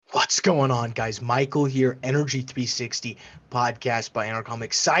What's going on, guys? Michael here, Energy 360 podcast by Anarcom. I'm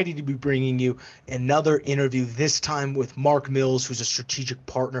excited to be bringing you another interview, this time with Mark Mills, who's a strategic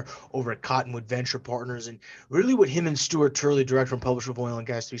partner over at Cottonwood Venture Partners. And really what him and Stuart Turley, director and publisher of Oil and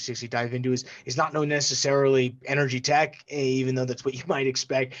Gas 360, dive into is not necessarily energy tech, even though that's what you might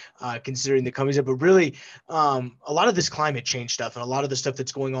expect considering the companies, but really a lot of this climate change stuff and a lot of the stuff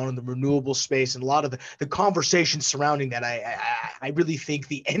that's going on in the renewable space and a lot of the conversations surrounding that. I really think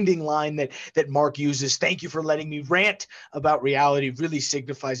the ending line that Mark uses, "Thank you for letting me rant about reality," really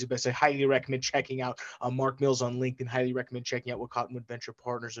signifies the best. I highly recommend checking out Mark Mills on LinkedIn. Highly recommend checking out what Cottonwood Venture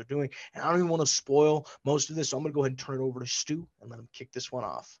Partners are doing. And I don't even want to spoil most of this, so I'm going to go ahead and turn it over to Stu and let him kick this one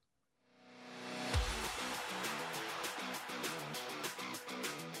off.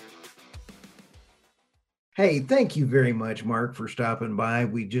 Hey, thank you very much, Mark, for stopping by.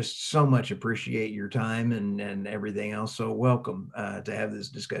 We just so much appreciate your time and everything else. So welcome to have this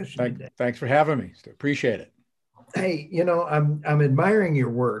discussion today. Thanks for having me. Appreciate it. Hey, I'm admiring your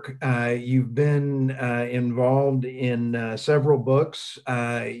work. You've been involved in several books.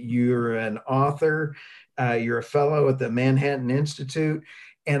 You're an author. You're a fellow at the Manhattan Institute.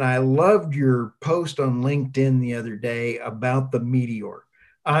 And I loved your post on LinkedIn the other day about the meteor.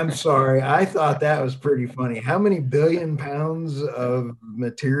 I'm sorry. I thought that was pretty funny. How many billion pounds of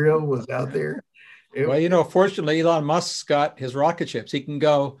material was out there? Well, fortunately, Elon Musk's got his rocket ships. He can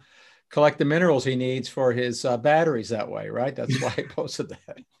go collect the minerals he needs for his batteries that way, right? That's why I posted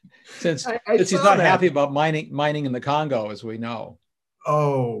that. Since he's not happy about mining in the Congo, as we know.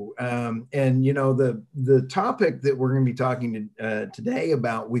 Oh, and the topic that we're going to be talking today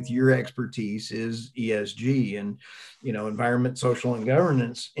about with your expertise is ESG and environment, social, and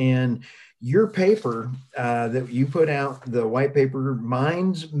governance. And your paper that you put out, the white paper,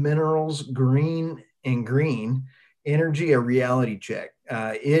 Mines, Minerals, Green and Green Energy, a Reality Check.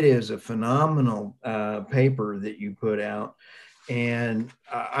 It is a phenomenal paper that you put out. And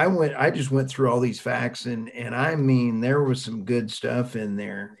I just went through all these facts and I mean, there was some good stuff in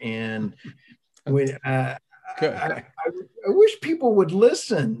there. And when I wish people would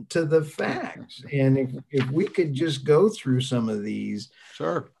listen to the facts. And if we could just go through some of these.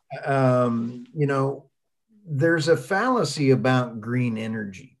 Sure. There's a fallacy about green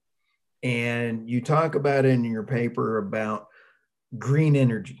energy. And you talk about it in your paper about green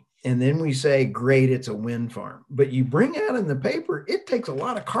energy. And then we say, great, it's a wind farm. But you bring out in the paper, it takes a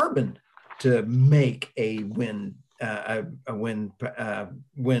lot of carbon to make a wind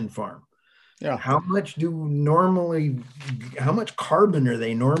farm. Yeah. How much carbon are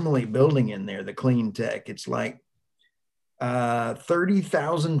they normally building in there, the clean tech? It's like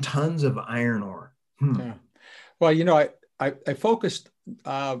 30,000 tons of iron ore. Yeah. Well, I focused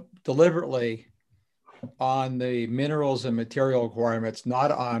deliberately on the minerals and material requirements,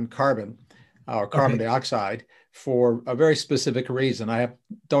 not on carbon or carbon dioxide, for a very specific reason. I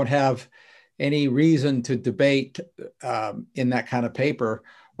don't have any reason to debate in that kind of paper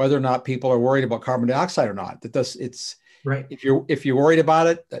whether or not people are worried about carbon dioxide or not. It's right. If you're worried about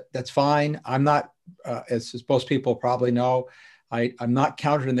it, that's fine. I'm not, as most people probably know, I'm not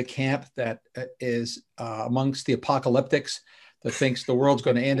counted in the camp that is amongst the apocalyptics that thinks the world's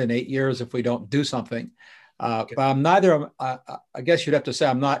going to end in 8 years if we don't do something. But I'm neither, I guess you'd have to say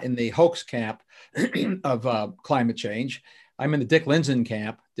I'm not in the hoax camp of climate change. I'm in the Dick Lindzen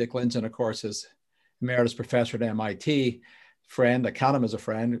camp. Dick Lindzen, of course, is emeritus professor at MIT, friend, I count him as a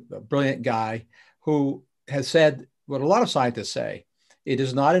friend, a brilliant guy who has said what a lot of scientists say: it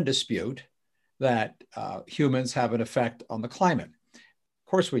is not in dispute that humans have an effect on the climate. Of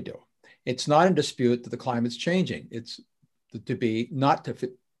course we do. It's not in dispute that the climate's changing. It's not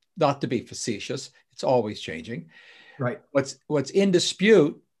to be facetious. It's always changing. Right. What's in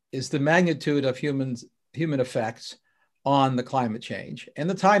dispute is the magnitude of human effects on the climate change and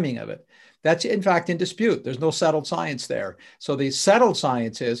the timing of it. That's in fact in dispute. There's no settled science there. So the settled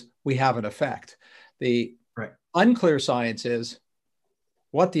science is we have an effect. The unclear science is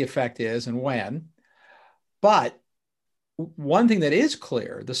what the effect is and when. But one thing that is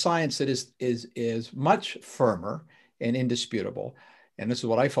clear, the science that is much firmer and indisputable, and this is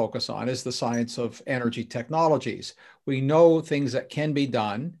what I focus on, is the science of energy technologies. We know things that can be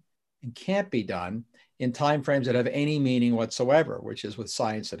done and can't be done in timeframes that have any meaning whatsoever, which is with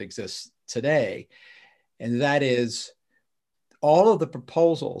science that exists today. And that is all of the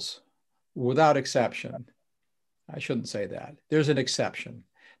proposals, without exception. I shouldn't say that. There's an exception.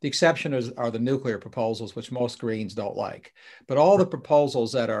 The exception are the nuclear proposals, which most Greens don't like. But all the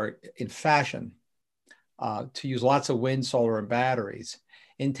proposals that are in fashion to use lots of wind, solar, and batteries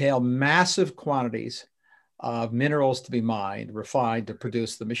entail massive quantities of minerals to be mined, refined to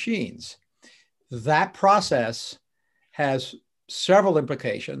produce the machines. That process has several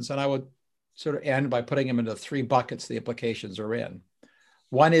implications, and I would sort of end by putting them into three buckets the implications are in.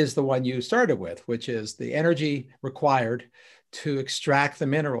 One is the one you started with, which is the energy required to extract the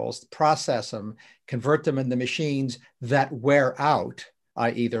minerals, process them, convert them into machines that wear out,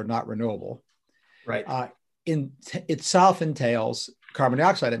 i.e. they're not renewable. Right. Itself entails carbon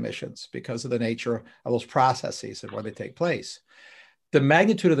dioxide emissions because of the nature of those processes and where they take place. The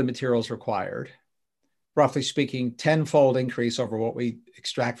magnitude of the materials required, roughly speaking, tenfold increase over what we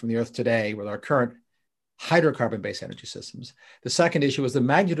extract from the earth today with our current hydrocarbon-based energy systems. The second issue is the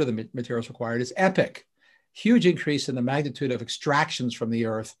magnitude of the materials required is epic. Huge increase in the magnitude of extractions from the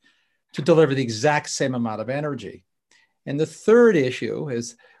earth to deliver the exact same amount of energy. And the third issue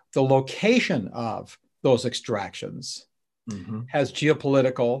is the location of those extractions has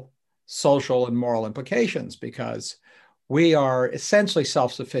geopolitical, social, and moral implications because we are essentially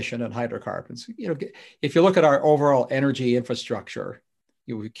self-sufficient in hydrocarbons. If you look at our overall energy infrastructure,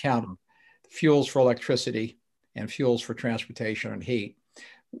 you would count fuels for electricity and fuels for transportation and heat.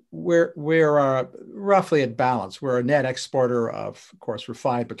 We're roughly at balance. We're a net exporter of course,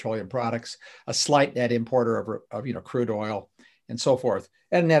 refined petroleum products, a slight net importer of crude oil, and so forth,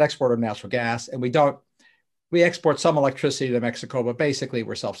 and a net exporter of natural gas. And we export some electricity to Mexico, but basically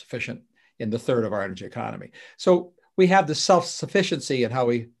we're self-sufficient in the third of our energy economy. So we have the self-sufficiency in how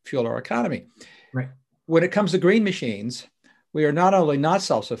we fuel our economy. Right. When it comes to green machines, we are not only not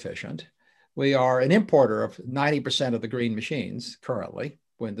self-sufficient, we are an importer of 90% of the green machines currently,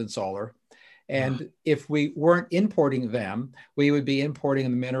 wind and solar. And if we weren't importing them, we would be importing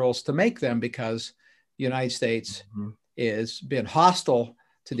the minerals to make them because the United States has been hostile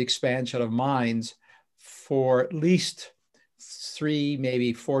to the expansion of mines for at least 3,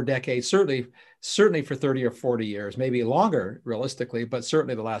 maybe 4 decades, certainly for 30 or 40 years, maybe longer realistically, but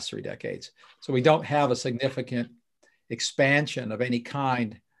certainly the last 3 decades. So we don't have a significant expansion of any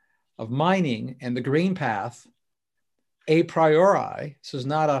kind of mining, and the green path, a priori, it's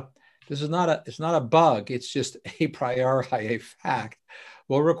not a bug, it's just a priori, a fact,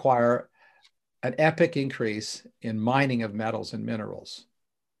 will require an epic increase in mining of metals and minerals.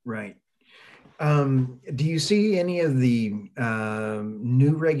 Right. Do you see any of the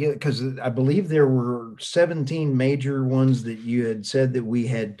new because I believe there were 17 major ones that you had said that we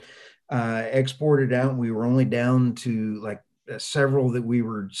had exported out. We were only down to like several that we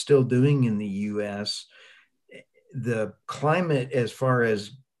were still doing in the U.S. The climate, as far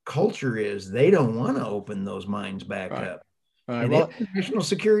as culture is, they don't want to open those mines back up. And it's a national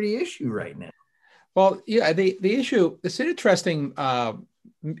security issue right now. Well, yeah, the issue, it's an interesting, a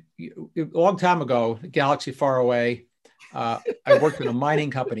long time ago, a galaxy far away, I worked in a mining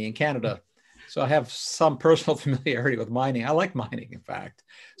company in Canada. So I have some personal familiarity with mining. I like mining, in fact.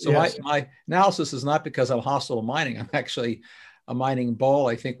 So yes. my analysis is not because I'm hostile to mining. I'm actually a mining bull.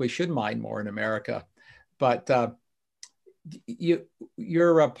 I think we should mine more in America. But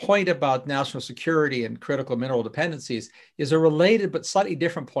your point about national security and critical mineral dependencies is a related but slightly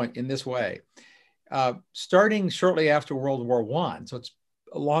different point in this way. Starting shortly after World War I, so it's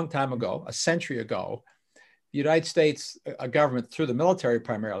a long time ago, a century ago, the United States government, through the military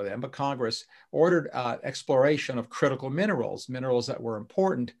primarily then, but Congress, ordered exploration of critical minerals that were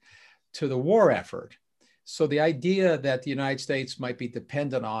important to the war effort. So the idea that the United States might be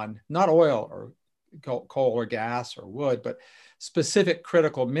dependent on not oil or coal or gas or wood, but specific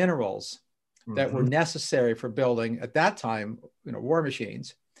critical minerals that were necessary for building, at that time, war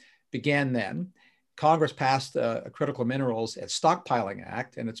machines, began then. Congress passed a Critical Minerals and Stockpiling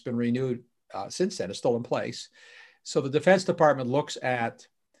Act, and it's been renewed since then. It's still in place. So the Defense Department looks at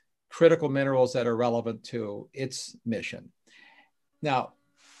critical minerals that are relevant to its mission. Now,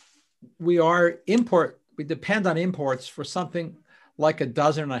 we depend on imports for something like a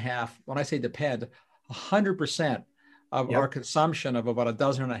dozen and a half. When I say depend, 100% of our consumption of about a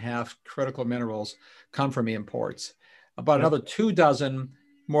dozen and a half critical minerals come from imports. About another 2 dozen,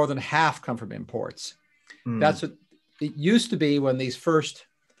 more than half, come from imports. That's what it used to be when these first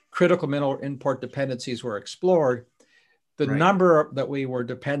critical mineral import dependencies were explored. The number that we were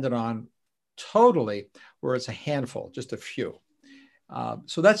dependent on totally, where it's a handful, just a few.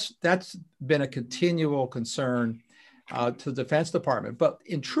 So that's been a continual concern to the Defense Department. But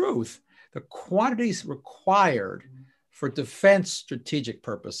in truth, the quantities required for defense strategic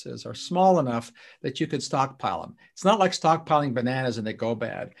purposes are small enough that you could stockpile them. It's not like stockpiling bananas and they go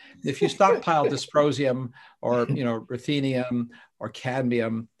bad. If you stockpile dysprosium or ruthenium or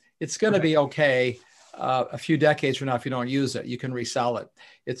cadmium, it's going to be okay a few decades from now, if you don't use it, you can resell it.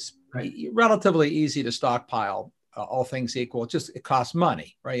 It's Right. relatively easy to stockpile, all things equal. It costs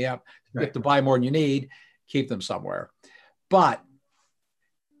money, right? You have to buy more than you need, keep them somewhere. But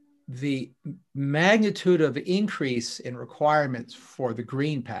the magnitude of increase in requirements for the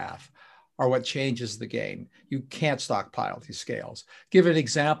green path are what changes the game. You can't stockpile these scales. Give an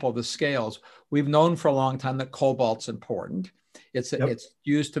example of the scales. We've known for a long time that cobalt's important. It's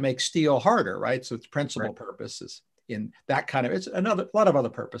used to make steel harder, right? So its principal purposes in that kind of, it's a lot of other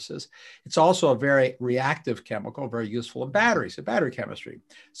purposes. It's also a very reactive chemical, very useful in batteries, in battery chemistry.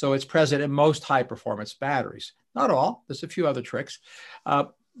 So it's present in most high performance batteries. Not all, there's a few other tricks,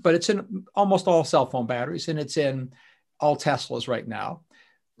 but it's in almost all cell phone batteries, and it's in all Teslas right now.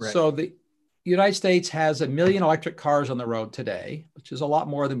 Right. So the United States has 1 million electric cars on the road today, which is a lot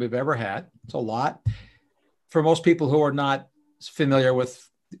more than we've ever had. It's a lot. For most people who are not familiar with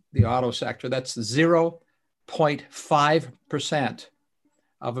the auto sector, that's 0.5%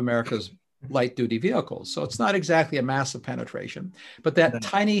 of America's light duty vehicles. So it's not exactly a massive penetration, but that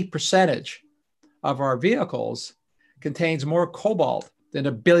tiny percentage of our vehicles contains more cobalt than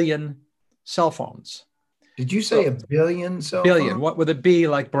 1 billion cell phones. Did you say 1 billion cell billion, phones? What with a B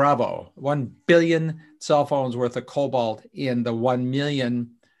like Bravo, 1 billion cell phones worth of cobalt in the 1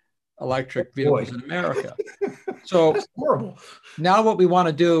 million electric vehicles in America. So that's horrible. Now what we want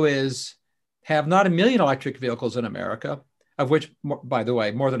to do is have not 1 million electric vehicles in America, of which, by the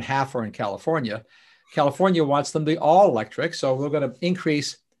way, more than half are in California. California wants them to be all electric. So we're going to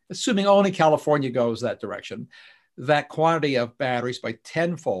increase, assuming only California goes that direction, that quantity of batteries by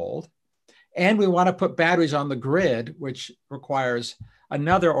tenfold. And we want to put batteries on the grid, which requires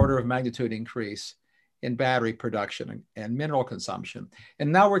another order of magnitude increase in battery production and mineral consumption.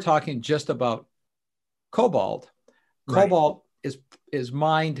 And now we're talking just about cobalt. Right. Cobalt is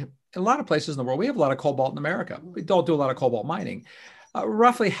mined in a lot of places in the world. We have a lot of cobalt in America. We don't do a lot of cobalt mining.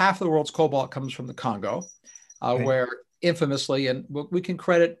 Roughly half of the world's cobalt comes from the Congo, okay, where infamously, and we can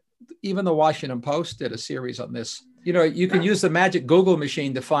credit, even the Washington Post did a series on this. You know, you can use the magic Google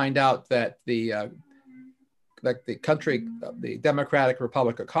machine to find out that the country, the Democratic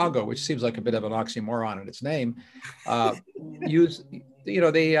Republic of Congo, which seems like a bit of an oxymoron in its name,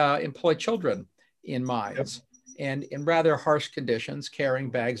 they employ children in mines and in rather harsh conditions, carrying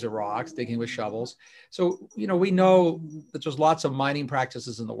bags of rocks, digging with shovels. So, we know that there's lots of mining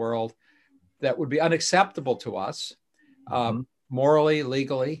practices in the world that would be unacceptable to us, morally,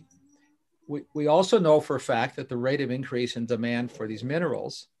 legally. We also know for a fact that the rate of increase in demand for these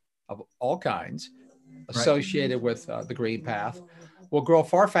minerals of all kinds associated with the green path will grow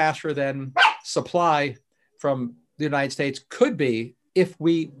far faster than supply from the United States could be if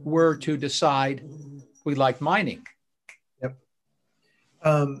we were to decide we like mining. Yep.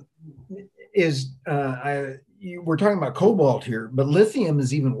 We're talking about cobalt here, but lithium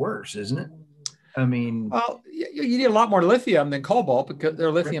is even worse, isn't it? I mean, well, you need a lot more lithium than cobalt because they're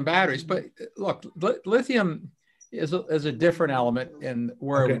lithium batteries. But look, lithium is a different element in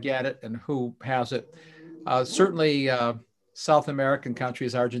where we get it and who has it. Certainly, South American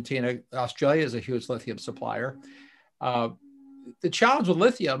countries, Argentina, Australia is a huge lithium supplier. The challenge with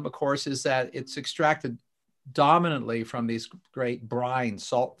lithium, of course, is that it's extracted dominantly from these great brine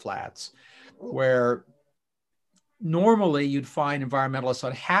salt flats, where normally you'd find environmentalists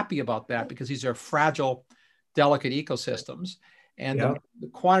unhappy about that because these are fragile, delicate ecosystems. And the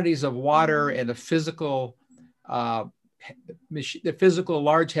quantities of water and the physical large,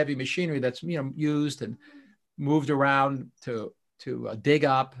 heavy machinery that's used and moved around to dig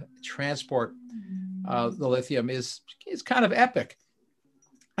up, transport the lithium is kind of epic.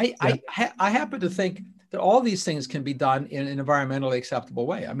 I happen to think that all these things can be done in an environmentally acceptable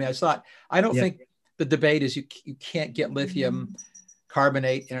way. I mean, I don't think the debate is you can't get lithium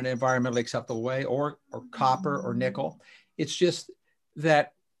carbonate in an environmentally acceptable way, or copper or nickel. It's just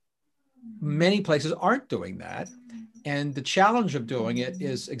that many places aren't doing that. And the challenge of doing it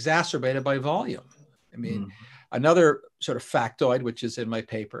is exacerbated by volume. I mean, another sort of factoid, which is in my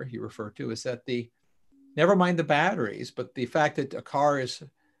paper you refer to, is that never mind the batteries, but the fact that a car is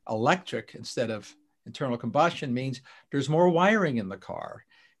electric instead of internal combustion means there's more wiring in the car.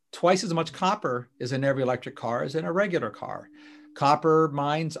 Twice as much copper is in every electric car as in a regular car. Copper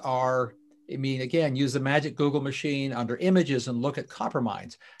mines again, use the magic Google machine under images and look at copper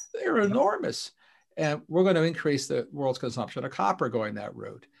mines. They're enormous. And we're going to increase the world's consumption of copper going that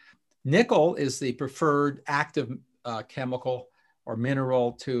route. Nickel is the preferred active chemical or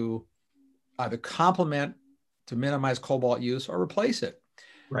mineral to either complement, to minimize cobalt use, or replace it.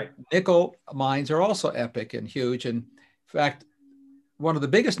 Right. Nickel mines are also epic and huge. And in fact, one of the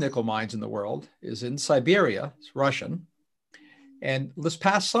biggest nickel mines in the world is in Siberia. It's Russian. And this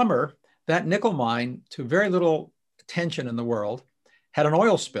past summer, that nickel mine, to very little attention in the world, had an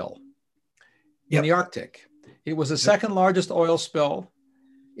oil spill in the Arctic. It was the second largest oil spill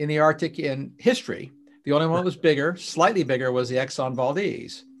in the Arctic in history. The only one that was bigger, slightly bigger, was the Exxon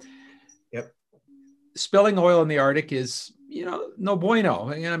Valdez. Yep. Spilling oil in the Arctic is, no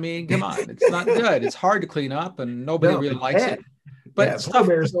bueno. I mean, come on, it's not good. It's hard to clean up, and nobody really likes it. But polar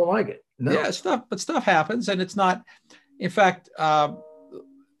bears don't like it. No. Yeah, stuff happens, and it's not. In fact,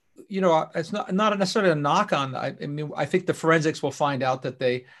 it's not necessarily a knock on. I mean, I think the forensics will find out that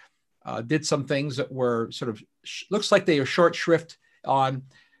they did some things that were sort of looks like they are short shrift on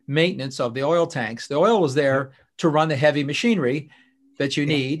maintenance of the oil tanks. The oil was there to run the heavy machinery that you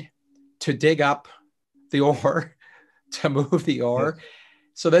need to dig up the ore, to move the ore.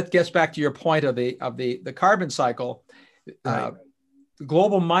 So that gets back to your point of the carbon cycle. The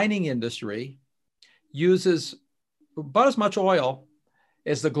global mining industry uses about as much oil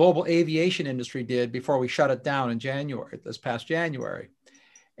as the global aviation industry did before we shut it down in this past January.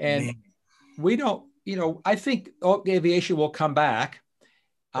 And we don't, I think aviation will come back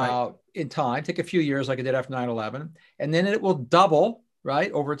in time, take a few years like it did after 9/11, and then it will double,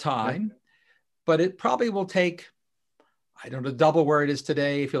 over time. Right. But it probably will take, I don't know, double where it is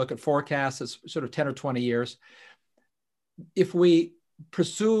today. If you look at forecasts, it's sort of 10 or 20 years. If we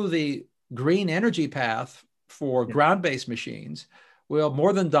pursue the green energy path for ground-based machines, we'll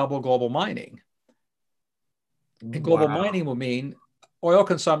more than double global mining. And global mining will mean oil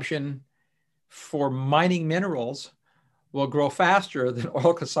consumption for mining minerals will grow faster than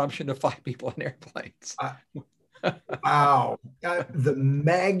oil consumption to fly people in airplanes. Wow. The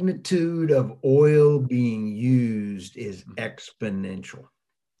magnitude of oil being used is exponential.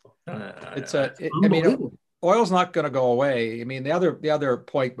 Oil's not going to go away. I mean, the other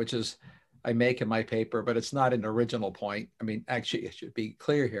point, which is I make in my paper, but it's not an original point. I mean, actually, it should be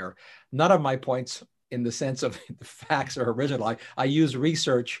clear here. None of my points in the sense of the facts are original. I use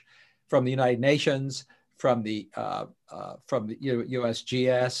research from the United Nations, from the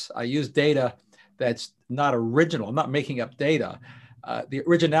USGS. I use data that's not original. I'm not making up data. The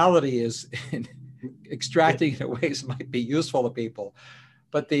originality is in extracting it in ways that might be useful to people.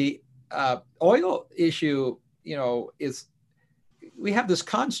 But the oil issue, is we have this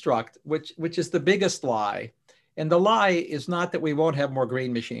construct, which is the biggest lie. And the lie is not that we won't have more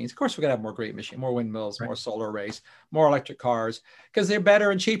green machines. Of course, we're going to have more green machines, more windmills, more solar arrays, more electric cars, because they're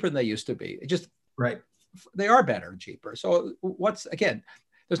better and cheaper than they used to be. They are better and cheaper. So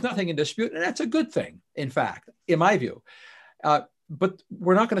there's nothing in dispute. And that's a good thing, in fact, in my view. But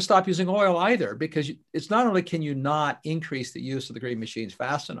we're not going to stop using oil either, because it's not only can you not increase the use of the green machines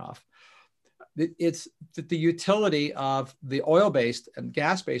fast enough, it's that the utility of the oil-based and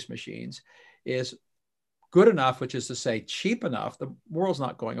gas-based machines is good enough, which is to say cheap enough, the world's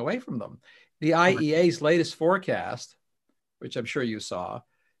not going away from them. The IEA's latest forecast, which I'm sure you saw,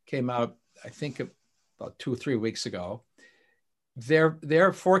 came out, I think, about 2 or 3 weeks ago.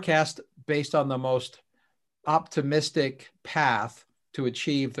 Their forecast based on the most optimistic path to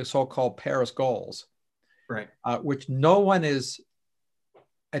achieve the so-called Paris goals, which no one is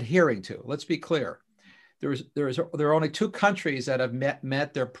adhering to. Let's be clear. There are only 2 countries that have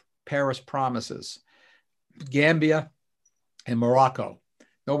met their Paris promises: Gambia and Morocco.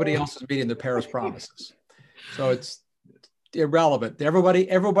 Nobody else is meeting the Paris promises. So it's irrelevant.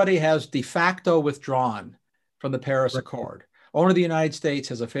 Everybody has de facto withdrawn from the Paris Accord. Only the United States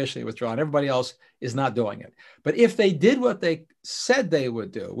has officially withdrawn. Everybody else is not doing it. But if they did what they said they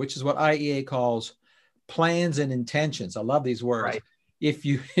would do, which is what IEA calls plans and intentions. I love these words. If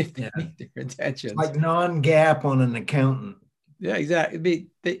they meet their intentions. Like non-GAAP on an accountant. Yeah, exactly.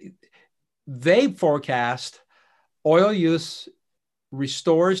 They forecast oil use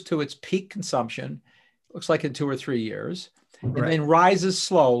restores to its peak consumption, looks like in 2 or 3 years, and then rises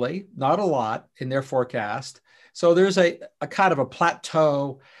slowly, not a lot in their forecast. So there's a kind of a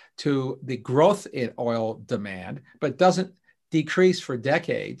plateau to the growth in oil demand, but doesn't decrease for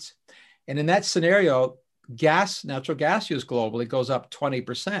decades. And in that scenario, natural gas use globally goes up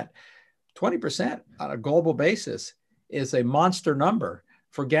 20%. 20% on a global basis is a monster number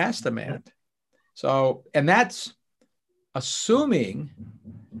for gas demand. So, and that's assuming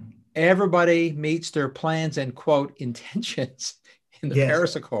everybody meets their plans and quote intentions in the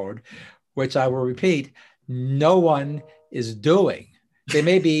Paris Accord, which I will repeat, no one is doing. They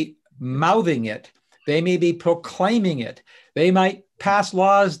may be mouthing it. They may be proclaiming it. They might pass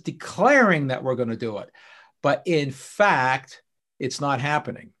laws declaring that we're going to do it. But in fact, it's not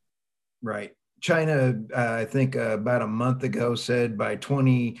happening. Right. China, I think about a month ago, said by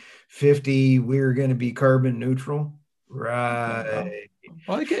 2050 we're going to be carbon neutral. Right.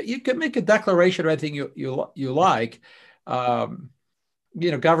 Well, you can make a declaration or anything you like.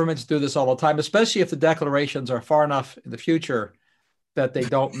 Governments do this all the time, especially if the declarations are far enough in the future that they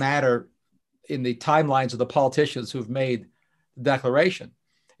don't matter in the timelines of the politicians who've made the declaration.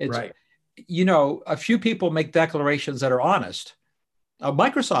 It's right. A few people make declarations that are honest.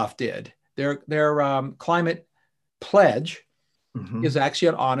 Microsoft did. Their climate pledge is actually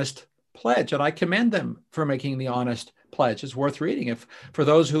an honest pledge, and I commend them for making the honest pledge. It's worth reading. If for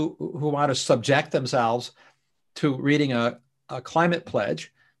those who want to subject themselves to reading a climate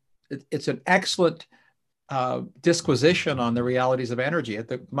pledge, it's an excellent disquisition on the realities of energy at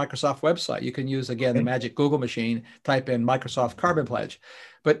the Microsoft website. You can use, again, the magic Google machine, type in Microsoft Carbon Pledge.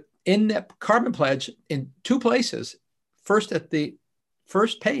 But in that Carbon Pledge, in two places, first at the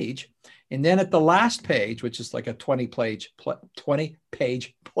first page, and then at the last page, which is like a 20-page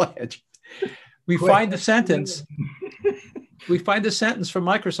pledge, we find the sentence. We find the sentence from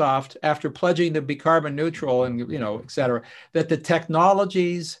Microsoft after pledging to be carbon neutral and, et cetera, that the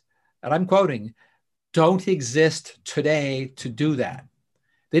technologies, and I'm quoting, don't exist today to do that.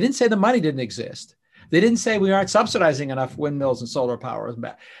 They didn't say the money didn't exist. They didn't say we aren't subsidizing enough windmills and solar power.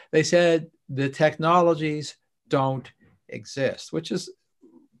 They said the technologies don't exist, which is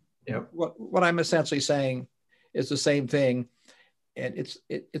what I'm essentially saying is the same thing. And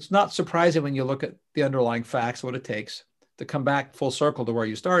it's not surprising when you look at the underlying facts, what it takes to come back full circle to where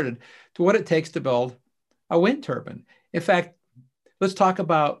you started, to what it takes to build a wind turbine. In fact, let's talk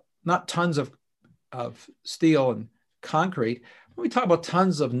about not tons of steel and concrete. When we talk about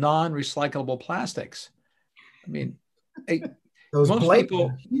tons of non-recyclable plastics, I mean, most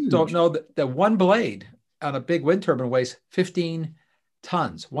people don't know that one blade on a big wind turbine weighs 15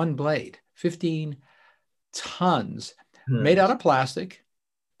 tons. One blade, 15 tons, made out of plastic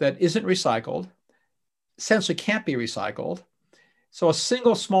that isn't recycled, essentially can't be recycled. So a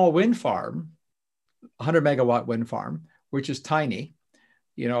single small wind farm, 100 megawatt wind farm, which is tiny,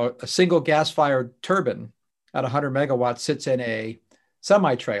 a single gas-fired turbine at 100 megawatts sits in a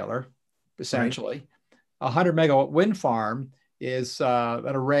semi-trailer, essentially. Right. A 100 megawatt wind farm is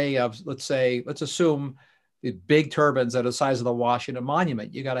an array of, let's assume the big turbines that are the size of the Washington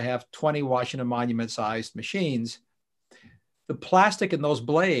Monument. You got to have 20 Washington Monument-sized machines. The plastic in those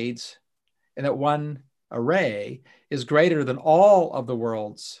blades in that one array is greater than all of the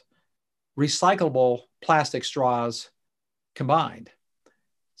world's recyclable plastic straws combined.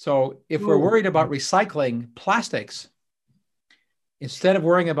 So if we're worried about recycling plastics, instead of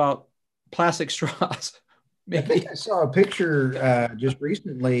worrying about plastic straws, I think I saw a picture just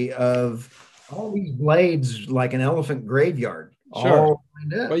recently of all these blades like an elephant graveyard. Sure. All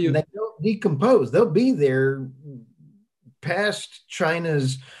lined up. Well, they don't decompose. They'll be there past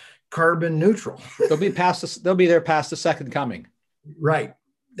China's carbon neutral. They'll be there past the second coming. Right.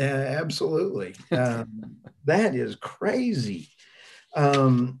 Absolutely. That is crazy.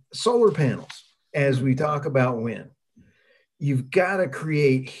 Solar panels, as we talk about wind, you've got to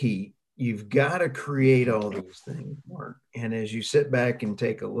create heat. You've got to create all these things, Mark. And as you sit back and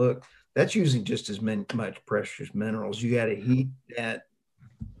take a look, that's using just as much precious minerals. You got to heat that.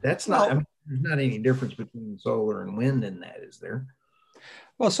 That's not, there's not any difference between solar and wind in that, is there?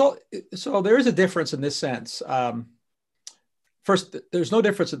 Well, so there is a difference in this sense. First, there's no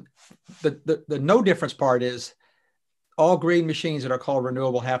difference. The no difference part is all green machines that are called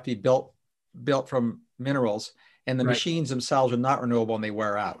renewable have to be built from minerals, and the machines themselves are not renewable and they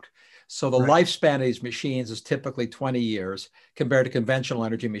wear out. So the lifespan of these machines is typically 20 years compared to conventional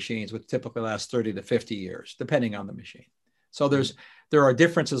energy machines, which typically last 30 to 50 years, depending on the machine. So there are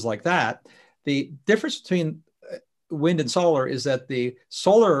differences like that. The difference between wind and solar is that the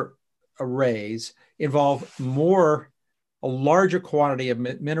solar arrays involve a larger quantity of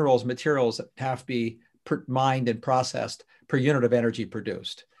minerals, materials that have to be mined and processed per unit of energy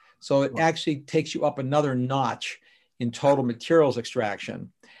produced. So it actually takes you up another notch in total materials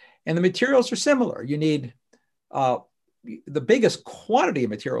extraction. And the materials are similar. You need the biggest quantity of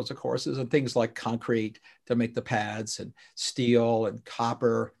materials, of course, is in things like concrete to make the pads, and steel and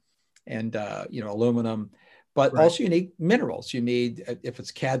copper and aluminum. But also you need minerals. You need, if it's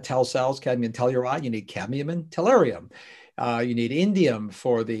cadmium telluride, you need cadmium and tellurium. You need indium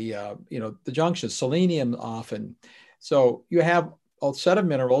for the junctions, selenium often. So you have a set of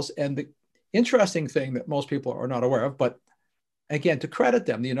minerals. And the interesting thing that most people are not aware of, but again, to credit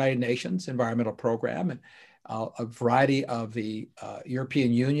them, the United Nations Environmental Program and a variety of the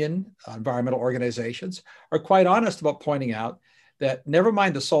European Union environmental organizations are quite honest about pointing out that never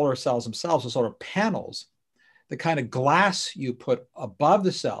mind the solar cells themselves, the solar panels, the kind of glass you put above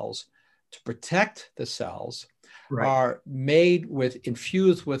the cells to protect the cells are made with,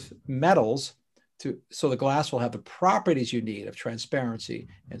 infused with metals so the glass will have the properties you need of transparency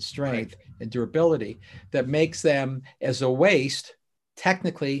and strength and durability that makes them, as a waste,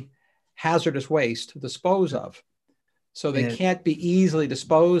 technically hazardous waste to dispose of. So they can't be easily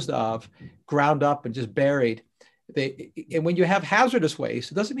disposed of, ground up and just buried. And when you have hazardous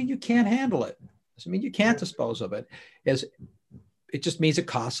waste, it doesn't mean you can't handle it. It doesn't mean you can't dispose of it. It just means it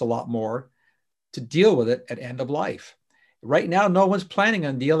costs a lot more to deal with it at end of life. Right now, no one's planning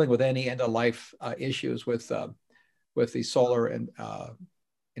on dealing with any end of life issues with the solar and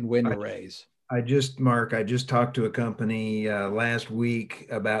wind arrays. Mark, I just talked to a company last week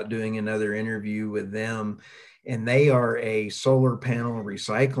about doing another interview with them, and they are a solar panel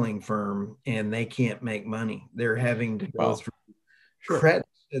recycling firm, and they can't make money. They're having to go through credits.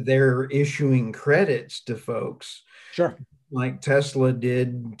 They're issuing credits to folks. Sure. Like Tesla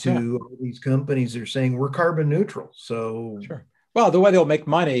did to all these companies. They're saying we're carbon neutral. So well, the way they'll make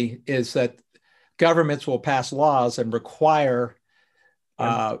money is that governments will pass laws and require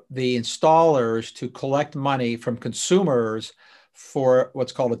the installers to collect money from consumers for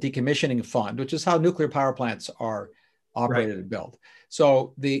what's called a decommissioning fund, which is how nuclear power plants are operated and built.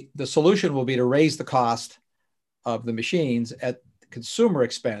 So the solution will be to raise the cost of the machines at consumer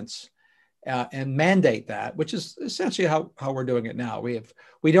expense and mandate that, which is essentially how we're doing it now.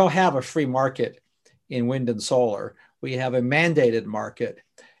 We don't have a free market in wind and solar. We have a mandated market.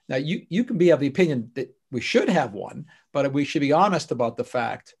 Now, you can be of the opinion that we should have one, but we should be honest about the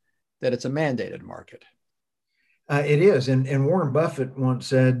fact that it's a mandated market. It is. And Warren Buffett once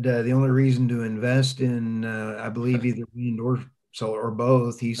said the only reason to invest in, I believe, either wind or solar or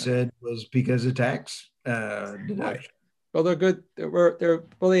both, he said, was because of tax deduction. Well, they're good.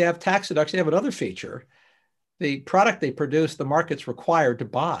 They have tax deduction. They have another feature. The product they produce, the market's required to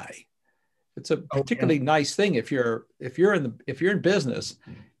buy. It's a particularly nice thing if you're in business,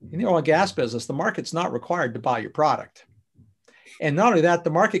 in the oil and gas business, the market's not required to buy your product. And not only that, the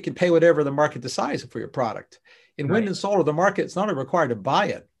market can pay whatever the market decides for your product. In wind and solar, the market's not only required to buy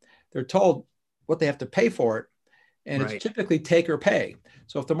it, they're told what they have to pay for it. And it's typically take or pay.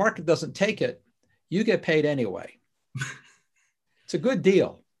 So if the market doesn't take it, you get paid anyway. It's a good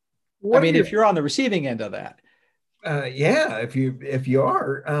deal. If you're on the receiving end of that. If you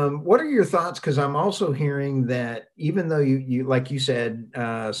are, what are your thoughts? Because I'm also hearing that even though you like you said,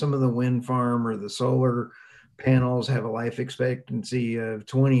 some of the wind farm or the solar panels have a life expectancy of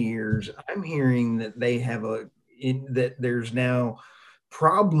 20 years. I'm hearing that they have that there's now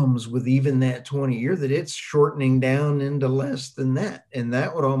problems with even that 20 year, that it's shortening down into less than that, and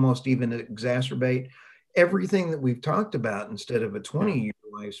that would almost even exacerbate everything that we've talked about. Instead of a 20-year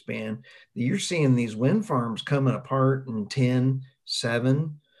lifespan, you're seeing these wind farms coming apart in 10,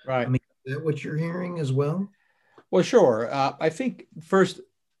 7. Right. Is that what you're hearing as well? Well, sure. I think first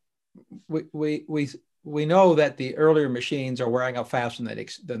we know that the earlier machines are wearing out faster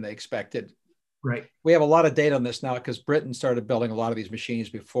than they expected. Right. We have a lot of data on this now because Britain started building a lot of these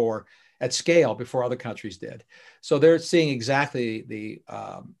machines at scale before other countries did. So they're seeing exactly the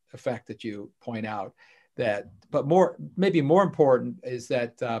effect that you point out. But maybe more important is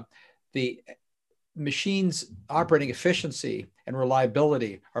that the machines' operating efficiency and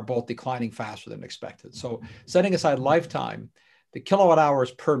reliability are both declining faster than expected. So setting aside lifetime, the kilowatt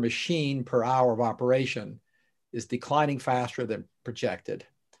hours per machine per hour of operation is declining faster than projected.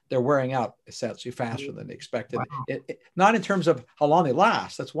 They're wearing out essentially faster than they expected. Wow. Not in terms of how long they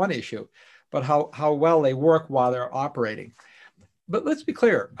last, that's one issue, but how well they work while they're operating. But let's be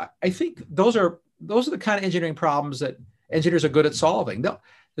clear, I think those are the kind of engineering problems that engineers are good at solving.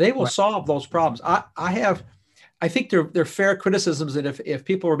 They will solve those problems. I think they're fair criticisms, and if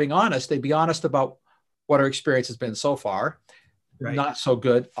people were being honest, they'd be honest about what our experience has been so far. Right. Not so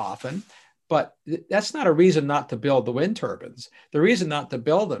good often, but that's not a reason not to build the wind turbines. The reason not to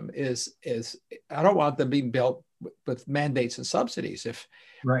build them is I don't want them being built with mandates and subsidies. If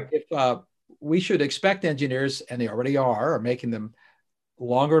we should expect engineers, and they already are making them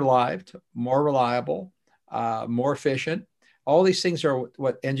longer lived, more reliable, more efficient. All these things are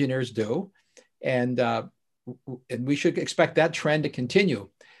what engineers do. And we should expect that trend to continue.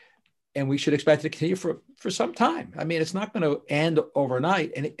 And we should expect it to continue for some time. It's not going to end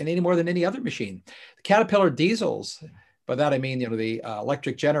overnight and any more than any other machine. The Caterpillar diesels, by that I mean, the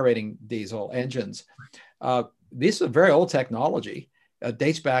electric generating diesel engines. This is a very old technology.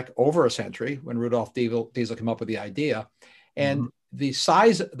 Dates back over a century when Rudolf Diesel came up with the idea. And the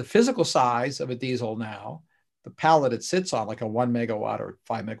physical size of a diesel now the pallet it sits on, like a 1 megawatt or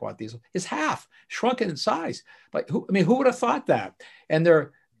 5 megawatt diesel, is half, shrunken in size. Like, who would have thought that? And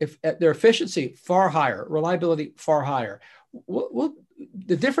their efficiency far higher, reliability far higher. Well,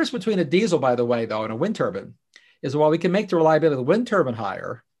 the difference between a diesel, by the way, though, and a wind turbine is, while we can make the reliability of the wind turbine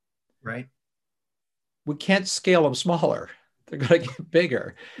higher, right, we can't scale them smaller. They're going to get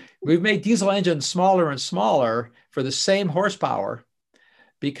bigger. We've made diesel engines smaller and smaller for the same horsepower,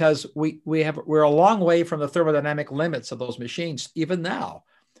 because we're a long way from the thermodynamic limits of those machines even now.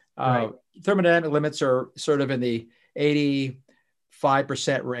 Right. Thermodynamic limits are sort of in the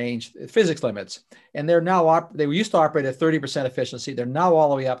 85% range, physics limits, and they used to operate at 30% efficiency. They're now all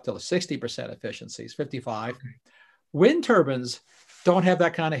the way up to 60% efficiencies, 55. Okay. Wind turbines don't have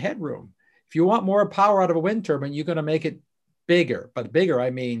that kind of headroom. If you want more power out of a wind turbine, you're going to make it bigger. But bigger, I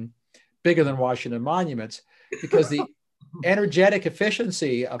mean bigger than Washington Monuments, because the energetic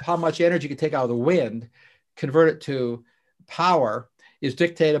efficiency of how much energy you can take out of the wind, convert it to power, is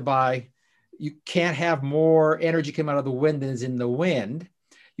dictated by, you can't have more energy come out of the wind than is in the wind.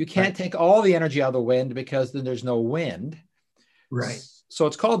 You can't take all the energy out of the wind, because then there's no wind. Right. So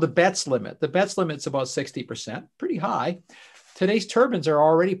it's called the Betz limit. The Betz limit's about 60%, pretty high. Today's turbines are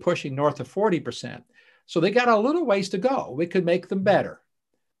already pushing north of 40%. So they got a little ways to go. We could make them better,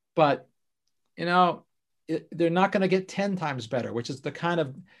 but they're not going to get 10 times better, which is the kind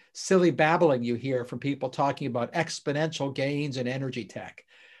of silly babbling you hear from people talking about exponential gains in energy tech.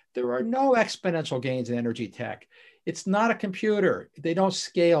 There are no exponential gains in energy tech. It's not a computer. They don't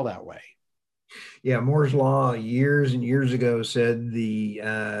scale that way. Yeah, Moore's law years and years ago said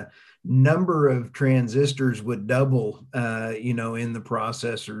the number of transistors would double, in the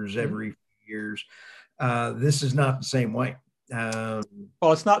processors every few years. This is not the same way. Well,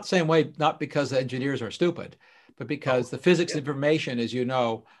 it's not the same way, not because the engineers are stupid, but because the physics information, as you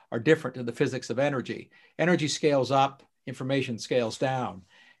know, are different than the physics of energy. Energy scales up, information scales down.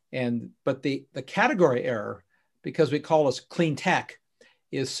 But the category error, because we call this clean tech,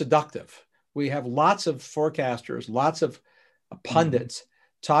 is seductive. We have lots of forecasters, lots of pundits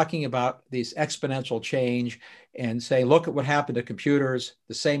talking about these exponential change and say, look at what happened to computers.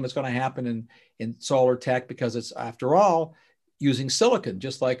 The same is going to happen in solar tech, because it's, after all, using silicon,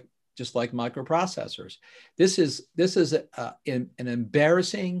 just like microprocessors. This is an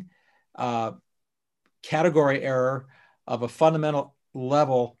embarrassing category error of a fundamental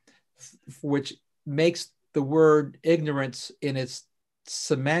level, which makes the word ignorance in its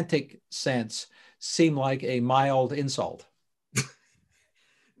semantic sense seem like a mild insult.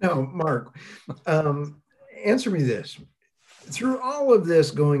 No, Mark, answer me this. Through all of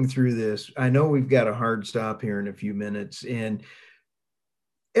this, going through this, I know we've got a hard stop here in a few minutes, and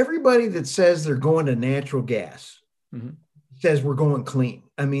everybody that says they're going to natural gas says we're going clean.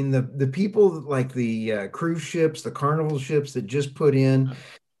 I mean, the people like the cruise ships, the Carnival ships that just put in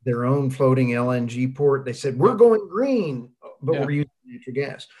their own floating LNG port, they said we're going green, but we're using natural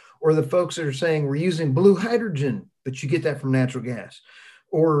gas. Or the folks that are saying we're using blue hydrogen, but you get that from natural gas.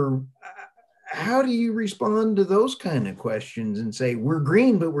 Or how do you respond to those kind of questions and say we're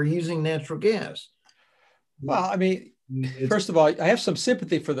green, but we're using natural gas? Well, I mean, first of all, I have some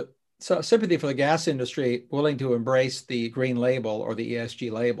sympathy for the gas industry willing to embrace the green label or the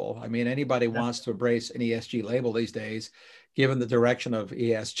ESG label. I mean, anybody wants to embrace an ESG label these days, given the direction of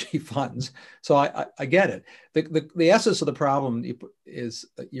ESG funds. So I get it. The essence of the problem is,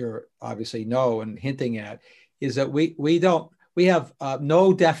 you're obviously and hinting at, is that we have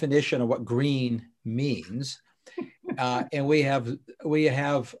no definition of what green means, and we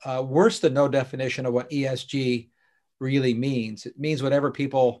have worse than no definition of what ESG really means. It means whatever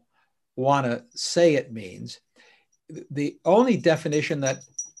people want to say it means. The only definition that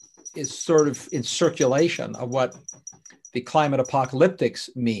is sort of in circulation of what the climate apocalyptics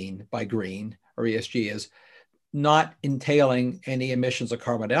mean by green or ESG is not entailing any emissions of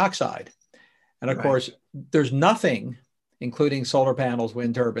carbon dioxide. And of course, there's nothing, including solar panels,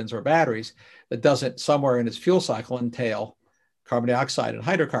 wind turbines, or batteries, that doesn't somewhere in its fuel cycle entail carbon dioxide and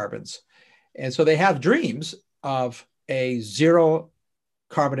hydrocarbons. And so they have dreams of a zero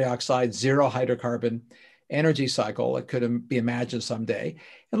carbon dioxide, zero hydrocarbon energy cycle that could be imagined someday.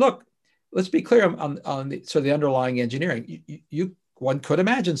 And look, let's be clear on the underlying engineering. One could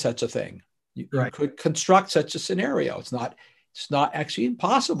imagine such a thing. You could construct such a scenario. It's not actually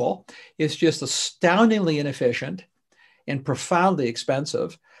impossible. It's just astoundingly inefficient and profoundly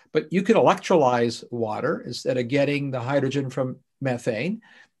expensive. But you could electrolyze water instead of getting the hydrogen from methane,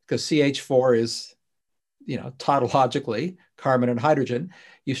 because CH4 is, tautologically carbon and hydrogen.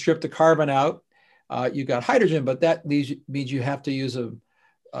 You strip the carbon out, you got hydrogen, but that means you have to use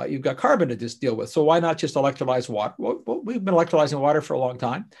you've got carbon to just deal with. So why not just electrolyze water? Well, we've been electrolyzing water for a long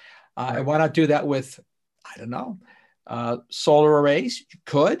time. Right. And why not do that with, I don't know, solar arrays? You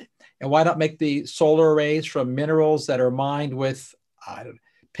could. And why not make the solar arrays from minerals that are mined with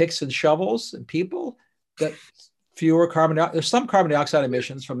picks and shovels and people? That fewer carbon dioxide. There's some carbon dioxide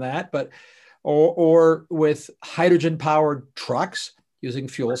emissions from that, but or with hydrogen powered trucks using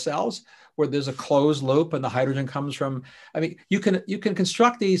fuel cells, where there's a closed loop and the hydrogen comes from. I mean, you can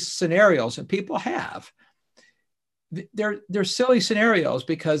construct these scenarios, and people have. They're silly scenarios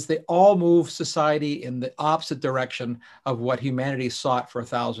because they all move society in the opposite direction of what humanity sought for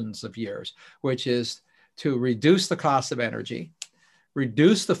thousands of years, which is to reduce the cost of energy,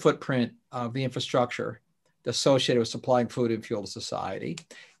 reduce the footprint of the infrastructure associated with supplying food and fuel to society,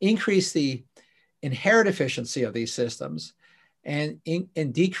 increase the inherent efficiency of these systems, and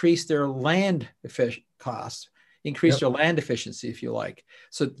decrease their land costs, increase their land efficiency, if you like.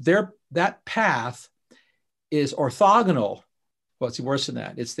 So that path is orthogonal. Well, it's worse than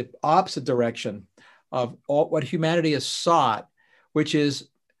that. It's the opposite direction of what humanity has sought, which is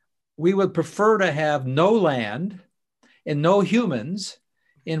we would prefer to have no land and no humans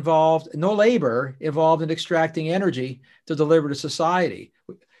involved, no labor involved in extracting energy to deliver to society.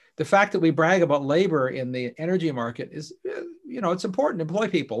 The fact that we brag about labor in the energy market is, it's important to employ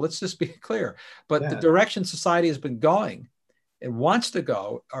people. Let's just be clear. But the direction society has been going and wants to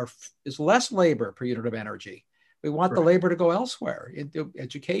go is less labor per unit of energy. We want the labor to go elsewhere, into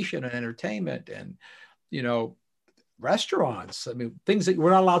education and entertainment and, restaurants. I mean, things that we're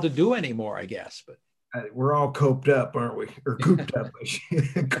not allowed to do anymore, I guess. But we're all coped up, aren't we? Or cooped up.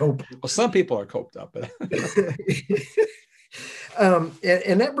 Well, some people are coped up. But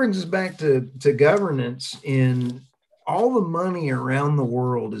and that brings us back to governance. In all the money around the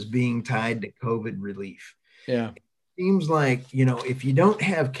world is being tied to COVID relief. Yeah. It seems like, if you don't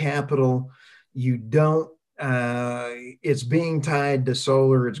have capital, you don't, it's being tied to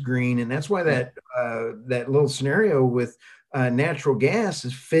solar, it's green. And that's why that little scenario with natural gas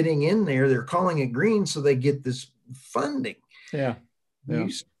is fitting in there. They're calling it green so they get this funding. Yeah. Do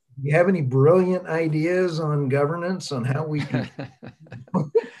you have any brilliant ideas on governance on how we can?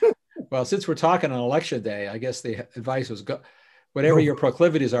 Well, since we're talking on election day, I guess the advice was whatever your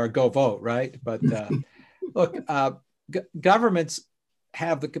proclivities are, go vote, right? But look, governments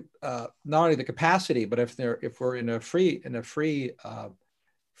have not only the capacity, but if we're in a free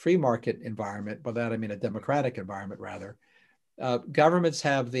market environment, by that I mean a democratic environment rather, governments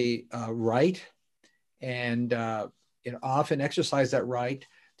have the right and often exercise that right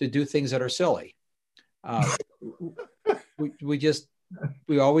to do things that are silly.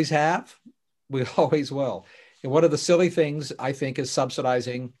 We always have, we always will. And one of the silly things I think is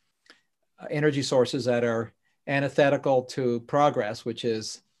subsidizing energy sources that are antithetical to progress, which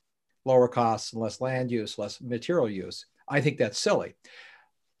is lower costs and less land use, less material use. I think that's silly.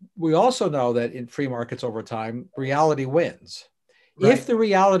 We also know that in free markets over time, reality wins. Right. If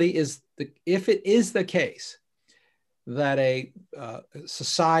it is the case that a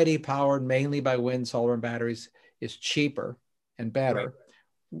society powered mainly by wind, solar, and batteries is cheaper and better,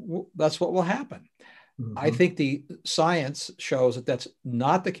 that's what will happen. Mm-hmm. I think the science shows that that's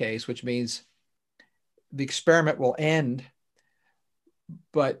not the case, which means the experiment will end,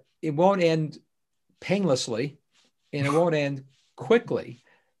 but it won't end painlessly and it won't end quickly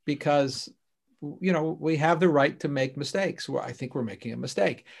because, we have the right to make mistakes. Well, I think we're making a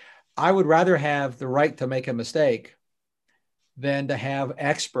mistake. I would rather have the right to make a mistake than to have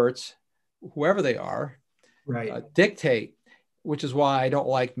experts, whoever they are, dictate, which is why I don't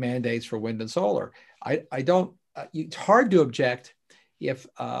like mandates for wind and solar. I don't, it's hard to object if,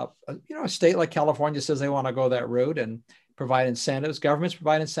 a state like California says they want to go that route and provide incentives. Governments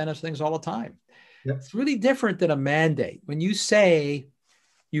provide incentives, things all the time. Yep. It's really different than a mandate. When you say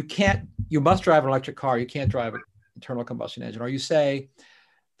you must drive an electric car, you can't drive an internal combustion engine, or you say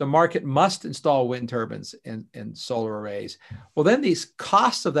the market must install wind turbines and solar arrays. Well, then these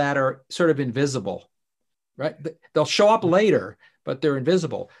costs of that are sort of invisible, right? They'll show up later, but they're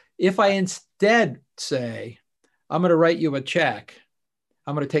invisible. If I instead say, I'm going to write you a check,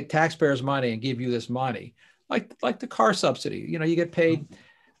 I'm going to take taxpayers' money and give you this money, like the car subsidy. You get paid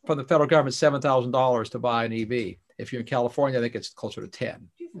from the federal government $7,000 to buy an EV. If you're in California, I think it's closer to 10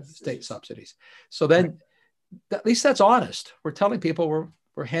 state subsidies. So then, at least that's honest. We're telling people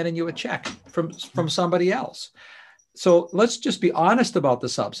we're handing you a check from somebody else. So let's just be honest about the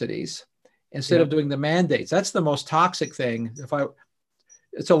subsidies instead of doing the mandates. That's the most toxic thing.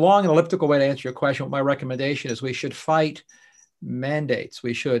 It's a long and elliptical way to answer your question. My recommendation is we should fight mandates.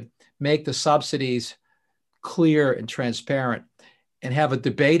 We should make the subsidies clear and transparent. and have a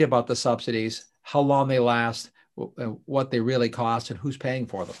debate about the subsidies, how long they last, what they really cost, and who's paying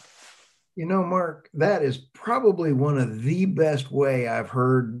for them. You know, Mark, that is probably one of the best way I've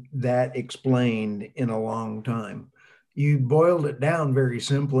heard that explained in a long time. You boiled it down very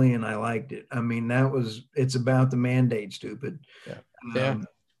simply, and I liked it. I mean, it's about the mandate, stupid. Yeah. Yeah.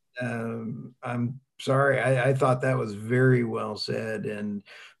 I'm sorry. I thought that was very well said. And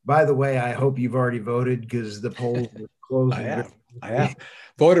by the way, I hope you've already voted because the polls are closing. I have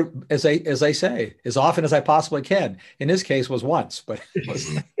voted, as I say, as often as I possibly can. In this case, was once, but it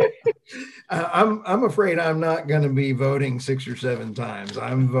was. I'm afraid I'm not going to be voting 6 or 7 times.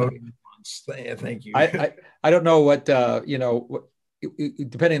 I'm voting once. Thank you. I don't know what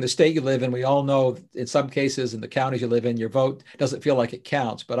depending on the state you live in. We all know in some cases in the counties you live in, your vote doesn't feel like it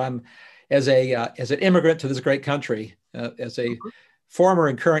counts. But I'm as an immigrant to this great country, as a former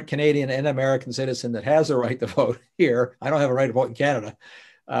and current Canadian and American citizen that has the right to vote here. I don't have a right to vote in Canada.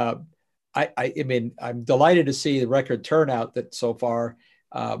 I mean, I'm delighted to see the record turnout that so far.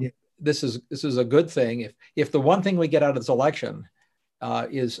 Yeah. This is a good thing. If the one thing we get out of this election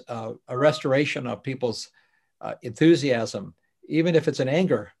is a restoration of people's enthusiasm, even if it's an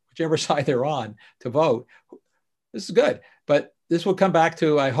anger, whichever side they're on, to vote, this is good. But this will come back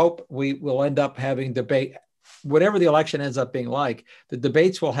to, I hope we will end up having debate. Whatever the election ends up being like, the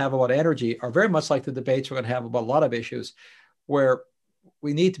debates we'll have about energy are very much like the debates we're going to have about a lot of issues, where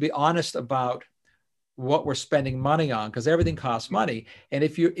we need to be honest about what we're spending money on, because everything costs money. And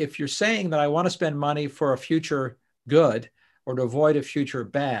if you're saying that I want to spend money for a future good or to avoid a future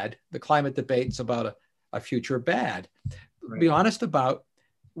bad, the climate debate's about a future bad. Right. Be honest about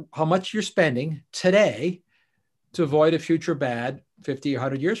how much you're spending today to avoid a future bad 50 or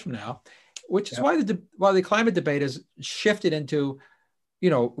 100 years from now, which is why the climate debate has shifted into,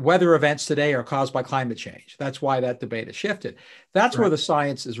 weather events today are caused by climate change. That's why that debate has shifted. That's where the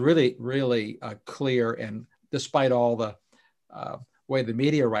science is really, really clear. And despite all the way the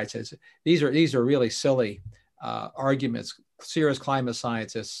media writes it, these are really silly arguments. Serious climate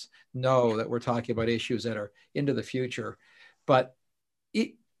scientists know that we're talking about issues that are into the future. But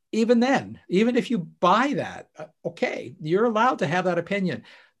even then, even if you buy that, okay, you're allowed to have that opinion.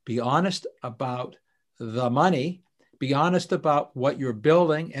 Be honest about the money. Be honest about what you're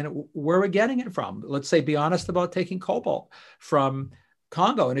building and where we're getting it from. Let's say be honest about taking cobalt from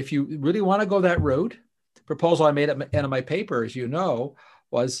Congo. And if you really want to go that route, the proposal I made in my paper, as you know,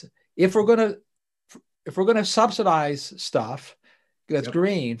 was if we're going to subsidize stuff that's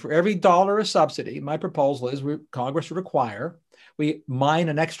green, for every dollar of subsidy, my proposal is Congress would require we mine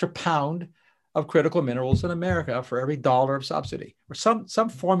an extra pound of critical minerals in America for every dollar of subsidy, or some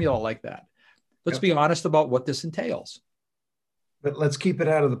formula like that. Let's be honest about what this entails. But let's keep it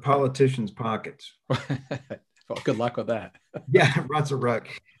out of the politicians' pockets. Well, good luck with that. Yeah, lots of luck.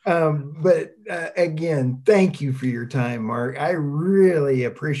 But again, thank you for your time, Mark. I really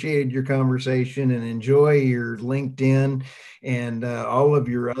appreciated your conversation and enjoy your LinkedIn and all of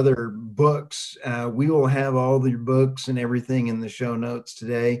your other books. We will have all your books and everything in the show notes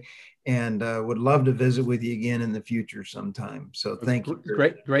today. And would love to visit with you again in the future sometime. So thank you.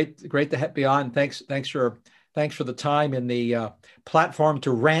 Great to be on. Thanks for the time and the platform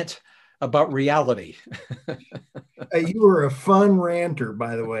to rant about reality. You were a fun ranter,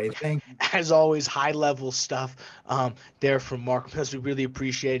 by the way. Thank you. As always, high level stuff there from Mark Mills. We really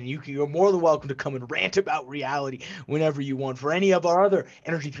appreciate it. And you're more than welcome to come and rant about reality whenever you want. For any of our other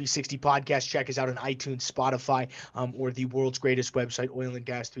Energy 360 podcasts, check us out on iTunes, Spotify, or the world's greatest website,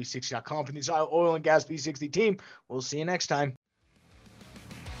 oilandgas360.com. From the Oil and Gas 360 team, we'll see you next time.